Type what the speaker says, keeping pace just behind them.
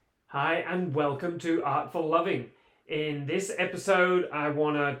Hi and welcome to Artful Loving. In this episode, I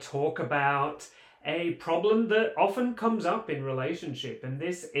want to talk about a problem that often comes up in relationship, and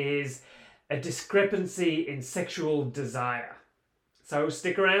this is a discrepancy in sexual desire. So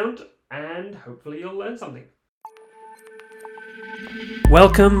stick around and hopefully you'll learn something.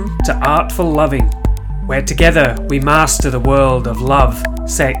 Welcome to Artful Loving, where together we master the world of love,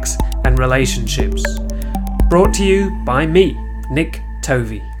 sex, and relationships. Brought to you by me, Nick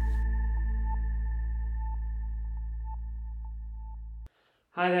Tovey.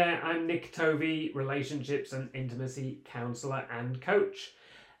 Hi there, I'm Nick Tovey, relationships and intimacy counsellor and coach.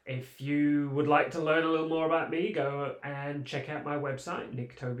 If you would like to learn a little more about me, go and check out my website,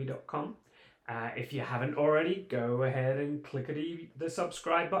 nicktovey.com. If you haven't already, go ahead and click the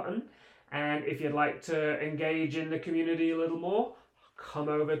subscribe button. And if you'd like to engage in the community a little more, come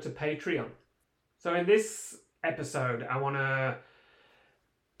over to Patreon. So in this episode, I want to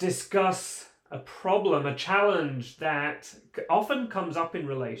discuss a problem, a challenge that often comes up in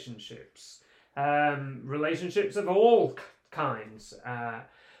relationships. Relationships of all kinds.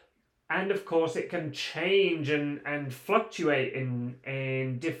 And of course, it can change and fluctuate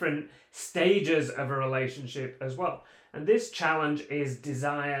in different stages of a relationship as well. And this challenge is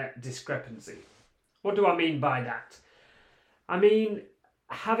desire discrepancy. What do I mean by that? I mean,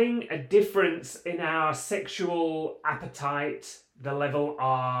 having a difference in our sexual appetite, the level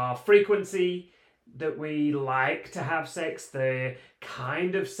of frequency that we like to have sex, the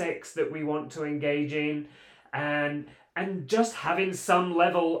kind of sex that we want to engage in, and just having some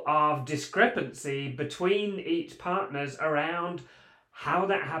level of discrepancy between each partners around how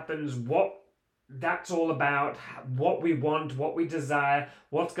that happens, what that's all about, what we want, what we desire,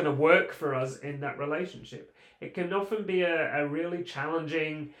 what's going to work for us in that relationship. It can often be a really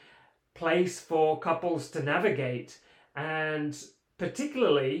challenging place for couples to navigate, and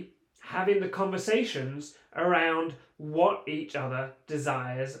particularly having the conversations around what each other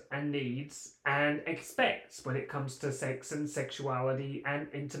desires and needs and expects when it comes to sex and sexuality and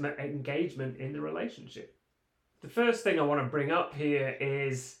intimate engagement in the relationship. The first thing I want to bring up here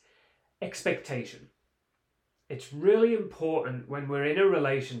is expectation. It's really important when we're in a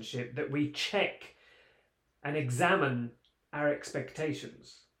relationship that we check and examine our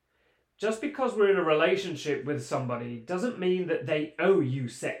expectations. Just because we're in a relationship with somebody doesn't mean that they owe you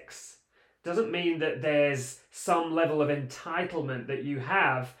sex. Doesn't mean that there's some level of entitlement that you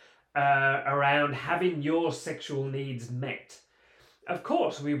have around having your sexual needs met. Of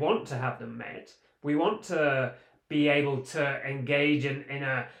course, we want to have them met. We want to be able to engage in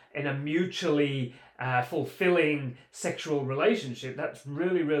a mutually fulfilling sexual relationship. That's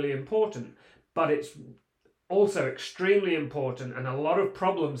really, really important. But it's also extremely important, and a lot of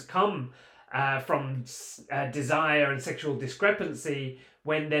problems come from desire and sexual discrepancy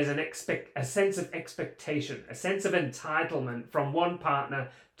when there's a sense of expectation, a sense of entitlement from one partner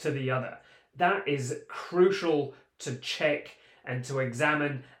to the other. That is crucial to check and to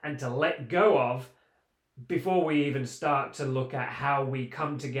examine and to let go of before we even start to look at how we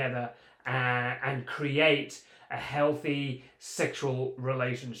come together and create a healthy sexual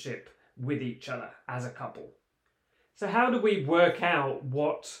relationship with each other as a couple. So how do we work out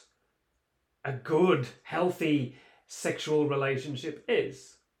what a good, healthy sexual relationship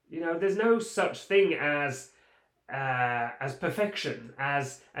is? You know, there's no such thing as perfection,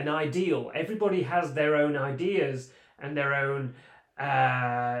 as an ideal. Everybody has their own ideas and their own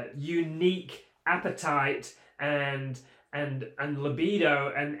unique appetite and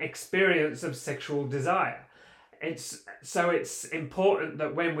libido and experience of sexual desire. It's important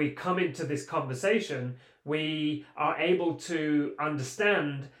that when we come into this conversation, we are able to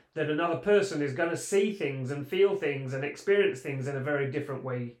understand that another person is going to see things and feel things and experience things in a very different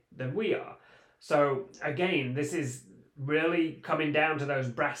way than we are. So again, this is really coming down to those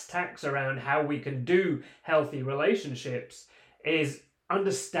brass tacks around how we can do healthy relationships, is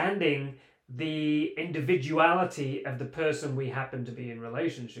understanding the individuality of the person we happen to be in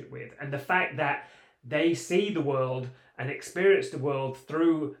relationship with, and the fact that they see the world and experience the world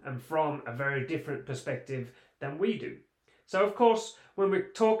through and from a very different perspective than we do. So of course, when we're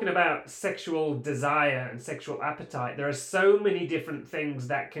talking about sexual desire and sexual appetite, there are so many different things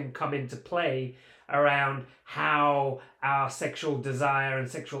that can come into play around how our sexual desire and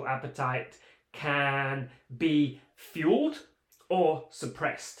sexual appetite can be fueled or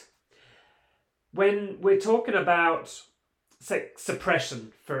suppressed. When we're talking about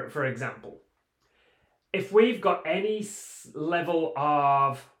suppression, for example, if we've got any level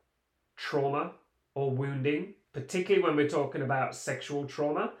of trauma or wounding, particularly when we're talking about sexual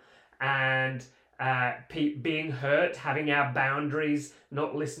trauma and being hurt, having our boundaries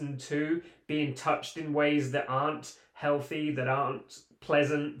not listened to, being touched in ways that aren't healthy, that aren't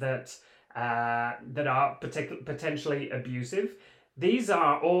pleasant, that are potentially abusive. These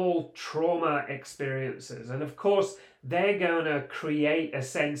are all trauma experiences, and of course they're going to create a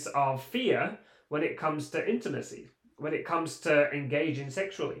sense of fear when it comes to intimacy, when it comes to engaging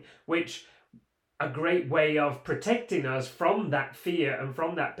sexually, which a great way of protecting us from that fear and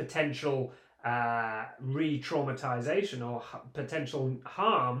from that potential re-traumatization or potential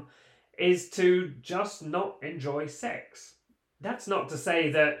harm is to just not enjoy sex. That's not to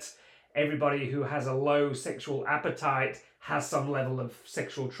say that everybody who has a low sexual appetite has some level of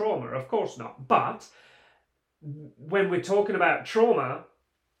sexual trauma. Of course not. But when we're talking about trauma,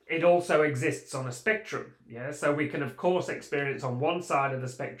 it also exists on a spectrum. Yeah, so we can of course experience on one side of the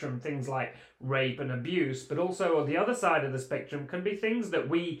spectrum things like rape and abuse, but also on the other side of the spectrum can be things that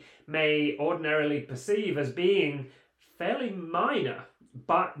we may ordinarily perceive as being fairly minor,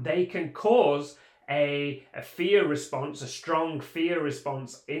 but they can cause a fear response, a strong fear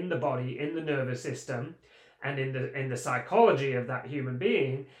response in the body, in the nervous system, and in the psychology of that human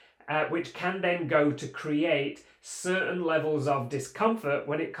being, which can then go to create certain levels of discomfort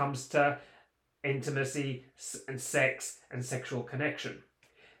when it comes to intimacy and sex and sexual connection.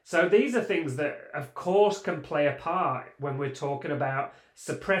 So these are things that, of course, can play a part when we're talking about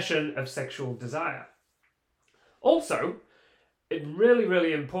suppression of sexual desire. Also, it's really,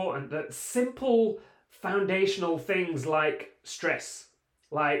 really important that simple foundational things like stress,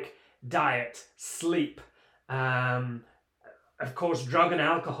 like diet, sleep, of course, drug and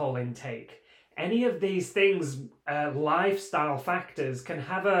alcohol intake, any of these things, lifestyle factors, can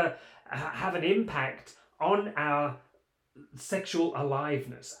have an impact on our sexual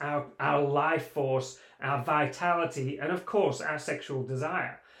aliveness, our life force, our vitality, and of course our sexual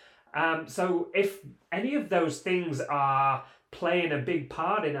desire. So if any of those things are playing a big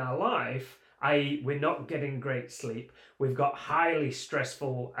part in our life, i.e. we're not getting great sleep, we've got highly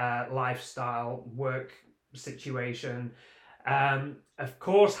stressful lifestyle, work situation, of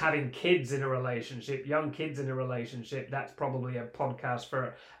course having kids in a relationship, young kids in a relationship, that's probably a podcast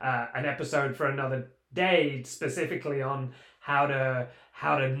for an episode for another day, specifically on how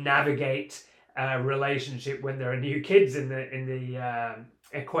to navigate a relationship when there are new kids in the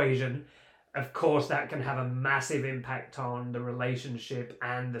equation. Of course, that can have a massive impact on the relationship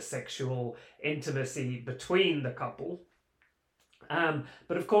and the sexual intimacy between the couple.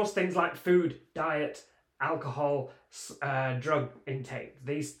 But of course, things like food, diet, alcohol, drug intake,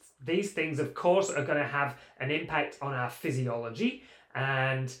 these things, of course, are going to have an impact on our physiology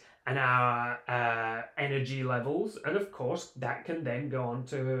and our energy levels, and of course, that can then go on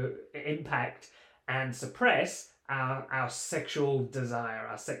to impact and suppress our sexual desire,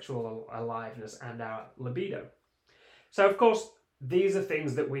 our sexual aliveness, and our libido. So, of course, these are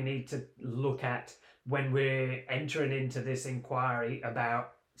things that we need to look at when we're entering into this inquiry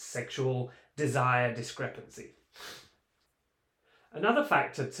about sexual desire discrepancy. Another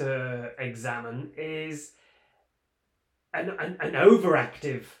factor to examine is an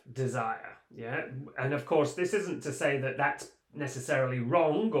overactive desire. Yeah, and of course, this isn't to say that that's necessarily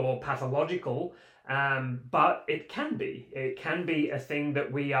wrong or pathological. But it can be. It can be a thing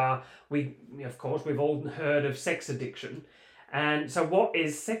that we of course, we've all heard of sex addiction. And so what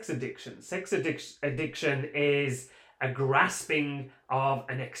is sex addiction? Sex addiction is a grasping of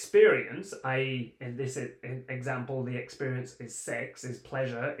an experience, i.e. in this example, the experience is sex, is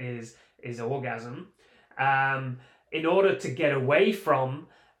pleasure, is orgasm, in order to get away from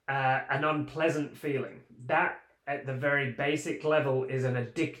an unpleasant feeling. That, at the very basic level, is an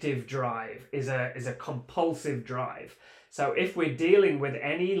addictive drive, is a compulsive drive. So if we're dealing with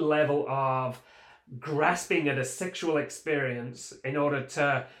any level of grasping at a sexual experience in order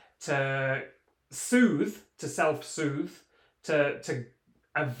to soothe, to self-soothe, to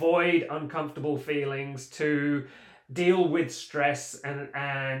avoid uncomfortable feelings, to deal with stress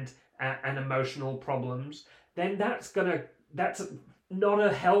and emotional problems, then that's not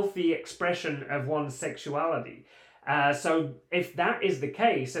a healthy expression of one's sexuality. So if that is the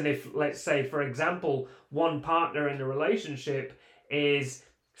case, and if, let's say, for example, one partner in the relationship is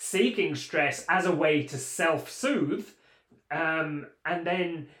seeking stress as a way to self-soothe, and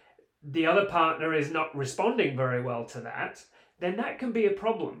then the other partner is not responding very well to that, then that can be a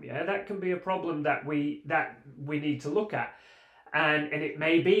problem. Yeah, that can be a problem that we need to look at. And it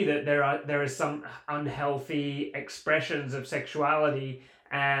may be that there is some unhealthy expressions of sexuality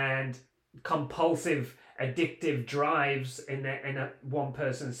and compulsive addictive drives in one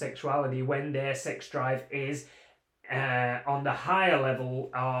person's sexuality when their sex drive is on the higher level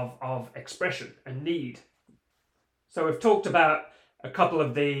of expression and need. So we've talked about a couple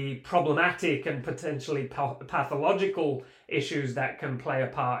of the problematic and potentially pathological issues that can play a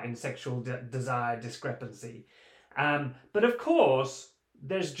part in sexual desire discrepancy. But of course,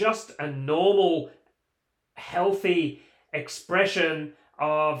 there's just a normal, healthy expression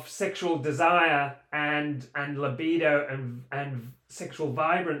of sexual desire and libido and sexual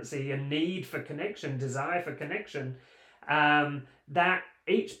vibrancy and need for connection, desire for connection, that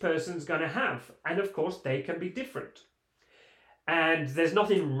each person's going to have. And of course, they can be different. And there's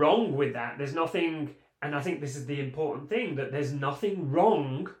nothing wrong with that. There's nothing, and I think this is the important thing, that there's nothing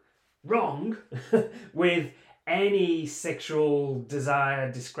wrong with any sexual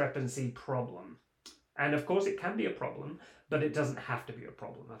desire discrepancy problem. And of course, it can be a problem, but it doesn't have to be a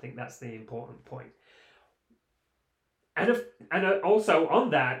problem. I think that's the important point. And also on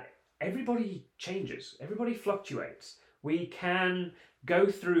that, everybody changes, everybody fluctuates. We can go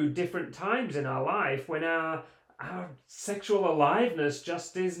through different times in our life when our sexual aliveness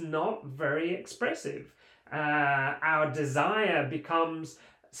just is not very expressive. Our desire becomes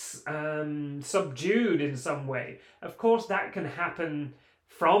subdued in some way. Of course, that can happen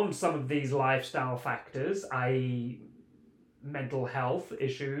from some of these lifestyle factors, i.e. mental health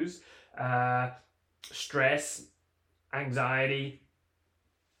issues, stress, anxiety,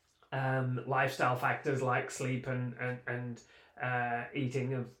 lifestyle factors like sleep and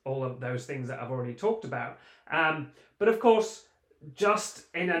eating, of all of those things that I've already talked about. But of course, just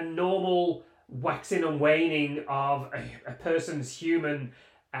in a normal waxing and waning of a person's human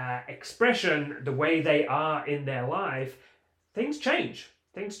expression, the way they are in their life, things change.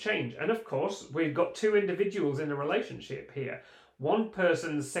 Things change. And of course, we've got two individuals in a relationship here. One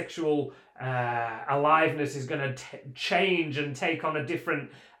person's sexual aliveness is going to change and take on a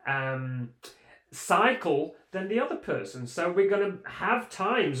different cycle than the other person. So we're going to have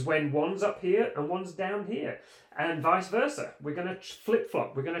times when one's up here and one's down here, and vice versa. We're going to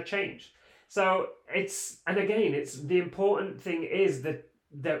flip-flop. We're going to change. So it's the important thing is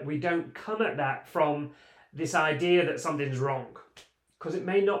that we don't come at that from this idea that something's wrong, because it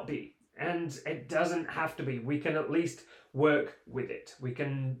may not be, and it doesn't have to be. We can at least work with it. We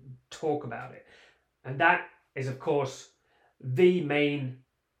can talk about it. And that is, of course, the main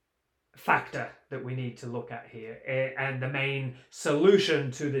factor that we need to look at here, and the main solution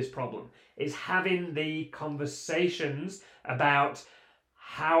to this problem is having the conversations about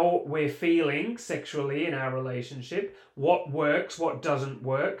how we're feeling sexually in our relationship, what works, what doesn't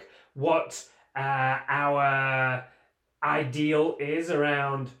work, what our ideal is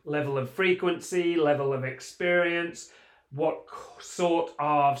around level of frequency, level of experience, what sort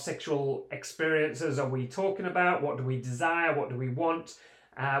of sexual experiences are we talking about, what do we desire, what do we want,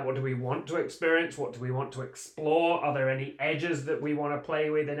 what do we want to experience, what do we want to explore, are there any edges that we want to play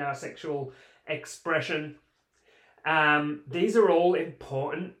with in our sexual expression. These are all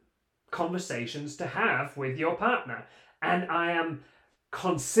important conversations to have with your partner, and I am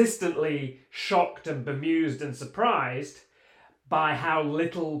consistently shocked and bemused and surprised by how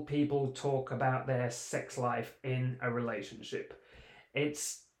little people talk about their sex life in a relationship.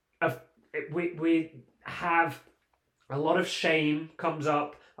 We have a lot of shame comes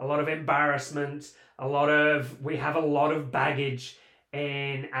up, a lot of embarrassment, we have a lot of baggage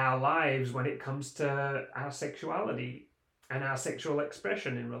in our lives when it comes to our sexuality and our sexual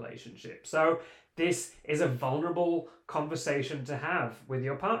expression in relationships. So this is a vulnerable conversation to have with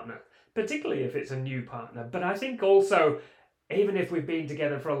your partner, particularly if it's a new partner. But I think also, even if we've been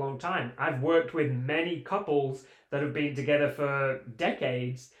together for a long time, I've worked with many couples that have been together for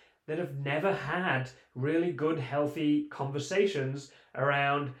decades that have never had really good, healthy conversations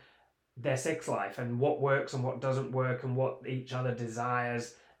around their sex life and what works and what doesn't work and what each other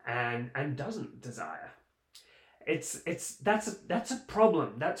desires and doesn't desire. That's a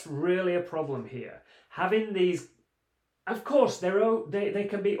problem. That's really a problem here. Having these, of course, they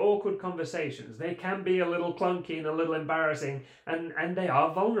can be awkward conversations. They can be a little clunky and a little embarrassing, and they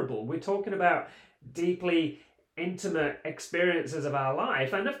are vulnerable. We're talking about deeply intimate experiences of our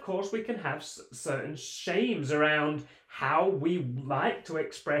life, and of course we can have certain shames around how we like to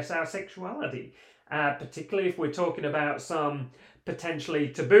express our sexuality, particularly if we're talking about some potentially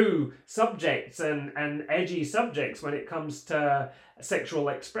taboo subjects and edgy subjects when it comes to sexual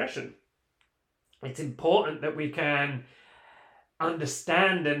expression. It's important that we can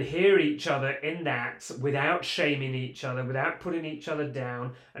understand and hear each other in that without shaming each other, without putting each other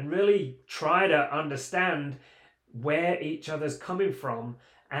down, and really try to understand where each other's coming from,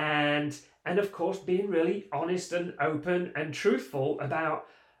 and of course being really honest and open and truthful about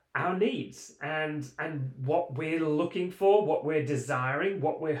our needs and what we're looking for, what we're desiring,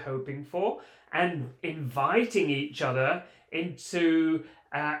 what we're hoping for, and inviting each other into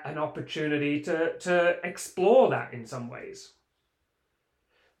an opportunity to explore that in some ways.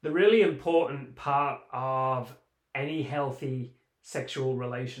 The really important part of any healthy sexual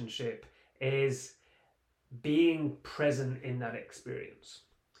relationship is being present in that experience.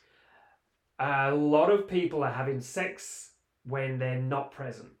 A lot of people are having sex when they're not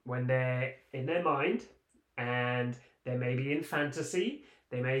present, when they're in their mind, and they may be in fantasy,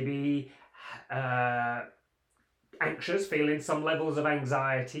 they may be anxious, feeling some levels of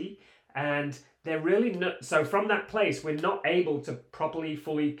anxiety, and they're really not. So from that place, we're not able to properly,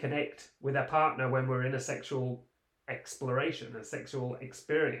 fully connect with our partner when we're in a sexual exploration, a sexual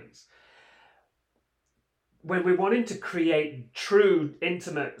experience. When we're wanting to create true,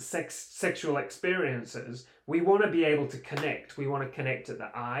 intimate sexual experiences, we want to be able to connect. We want to connect at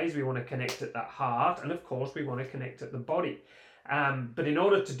the eyes, we want to connect at the heart, and of course, we want to connect at the body. But in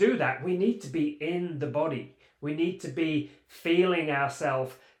order to do that, we need to be in the body. We need to be feeling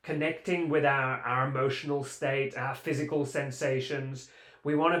ourselves, connecting with our emotional state, our physical sensations.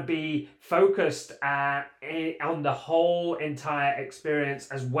 We want to be focused on the whole entire experience,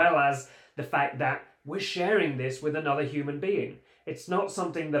 as well as the fact that we're sharing this with another human being. It's not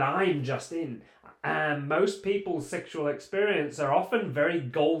something that I'm just in. Most people's sexual experience are often very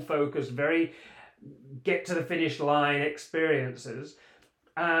goal-focused, very get to the finish line experiences,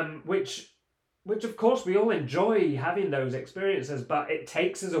 which of course we all enjoy having those experiences, but it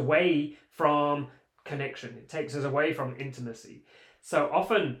takes us away from connection. It takes us away from intimacy. So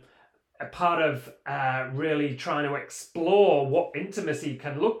often a part of really trying to explore what intimacy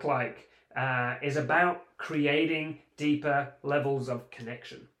can look like is about creating deeper levels of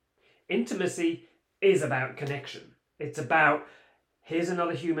connection. Intimacy is about connection. It's about, here's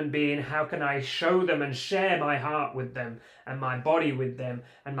another human being, how can I show them and share my heart with them and my body with them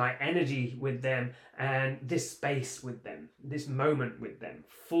and my energy with them and this space with them, this moment with them,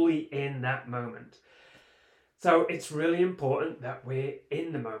 fully in that moment. So it's really important that we're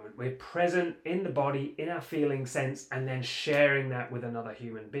in the moment, we're present in the body, in our feeling sense, and then sharing that with another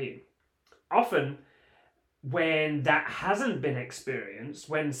human being. Often, when that hasn't been experienced,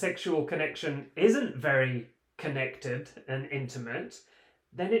 when sexual connection isn't very connected and intimate,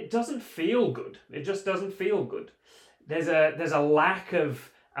 then it doesn't feel good. It just doesn't feel good. There's a lack of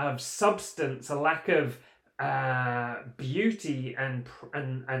substance, a lack of beauty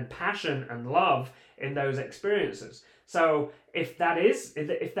and passion and love in those experiences. So if that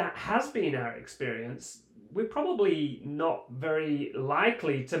has been our experience, we're probably not very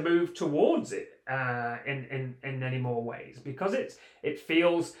likely to move towards it in any more ways, because it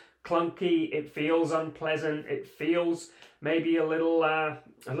feels clunky, it feels unpleasant, it feels maybe a little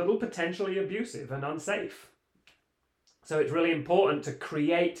potentially abusive and unsafe. So it's really important to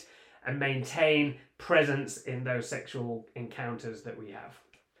create and maintain presence in those sexual encounters that we have.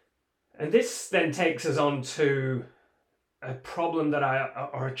 And this then takes us on to a problem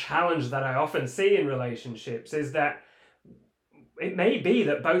or a challenge that I often see in relationships, is that it may be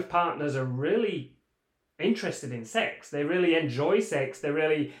that both partners are really interested in sex. They really enjoy sex. They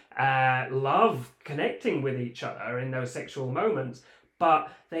really love connecting with each other in those sexual moments,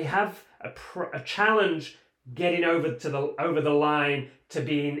 but they have a challenge getting over the line to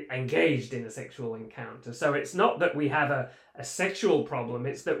being engaged in a sexual encounter. So it's not that we have a sexual problem,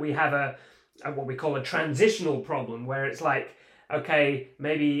 it's that we have a what we call a transitional problem, where it's like, okay,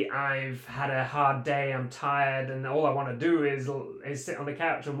 maybe I've had a hard day, I'm tired, and all I want to do is sit on the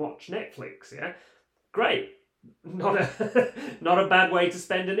couch and watch Netflix. Yeah, great, not a bad way to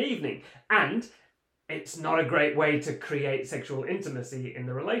spend an evening, and it's not a great way to create sexual intimacy in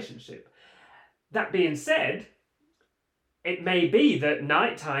the relationship. That being said, it may be that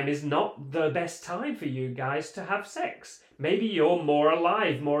nighttime is not the best time for you guys to have sex. Maybe you're more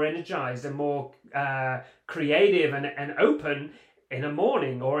alive, more energized, and more creative and open in a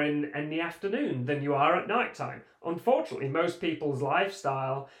morning or in the afternoon than you are at nighttime. Unfortunately, most people's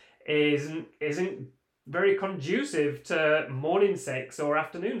lifestyle isn't very conducive to morning sex or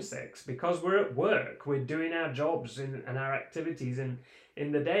afternoon sex, because we're at work, we're doing our jobs and our activities in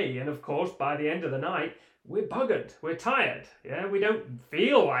the day, and of course by the end of the night we're buggered, we're tired, yeah, we don't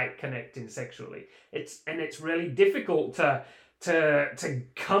feel like connecting sexually. It's really difficult to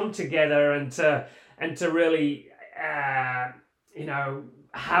come together and to really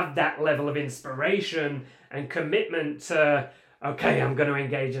have that level of inspiration and commitment to, okay, I'm going to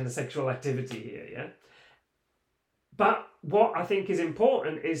engage in a sexual activity here, yeah. But what I think is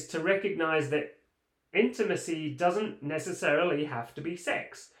important is to recognize that intimacy doesn't necessarily have to be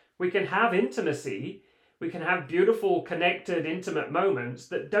sex. We can have intimacy. We can have beautiful, connected, intimate moments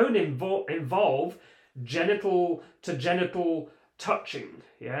that don't involve genital to genital touching.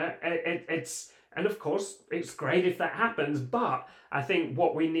 Yeah, and of course it's great if that happens, but I think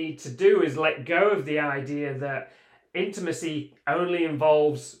what we need to do is let go of the idea that intimacy only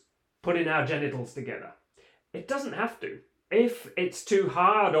involves putting our genitals together. It doesn't have to. If it's too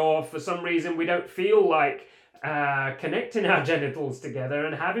hard, or for some reason we don't feel like connecting our genitals together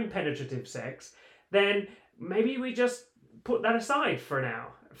and having penetrative sex, then maybe we just put that aside for now,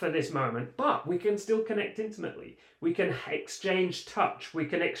 for this moment. But we can still connect intimately. We can exchange touch. We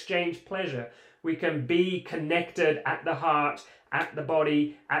can exchange pleasure. We can be connected at the heart, at the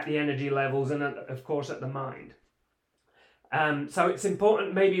body, at the energy levels, and of course at the mind. So it's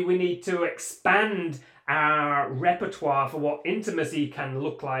important, maybe we need to expand our repertoire for what intimacy can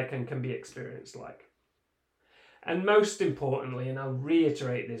look like and can be experienced like. And most importantly, and I'll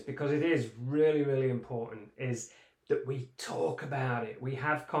reiterate this because it is really, really important, is that we talk about it. We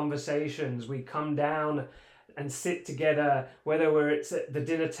have conversations. We come down and sit together, whether it's at the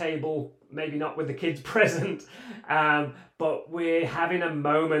dinner table, maybe not with the kids present, but we're having a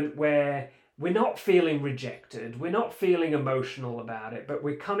moment where we're not feeling rejected, we're not feeling emotional about it, but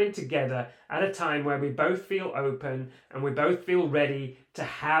we're coming together at a time where we both feel open and we both feel ready to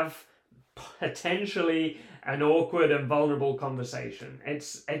have potentially an awkward and vulnerable conversation.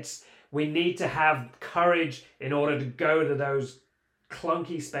 We need to have courage in order to go to those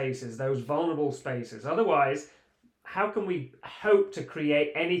clunky spaces, those vulnerable spaces. Otherwise, how can we hope to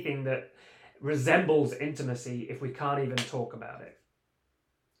create anything that resembles intimacy if we can't even talk about it?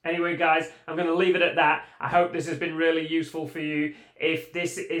 Anyway, guys, I'm going to leave it at that. I hope this has been really useful for you. If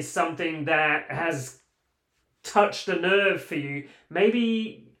this is something that has touched a nerve for you,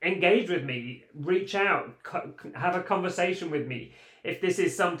 maybe engage with me, reach out, have a conversation with me. If this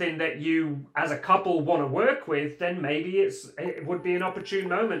is something that you as a couple want to work with, then maybe it would be an opportune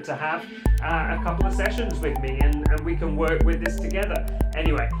moment to have a couple of sessions with me and we can work with this together.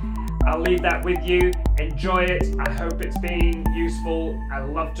 Anyway, I'll leave that with you. Enjoy it. I hope it's been useful. I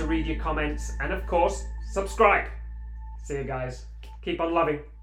love to read your comments. And of course, subscribe. See you guys. Keep on loving.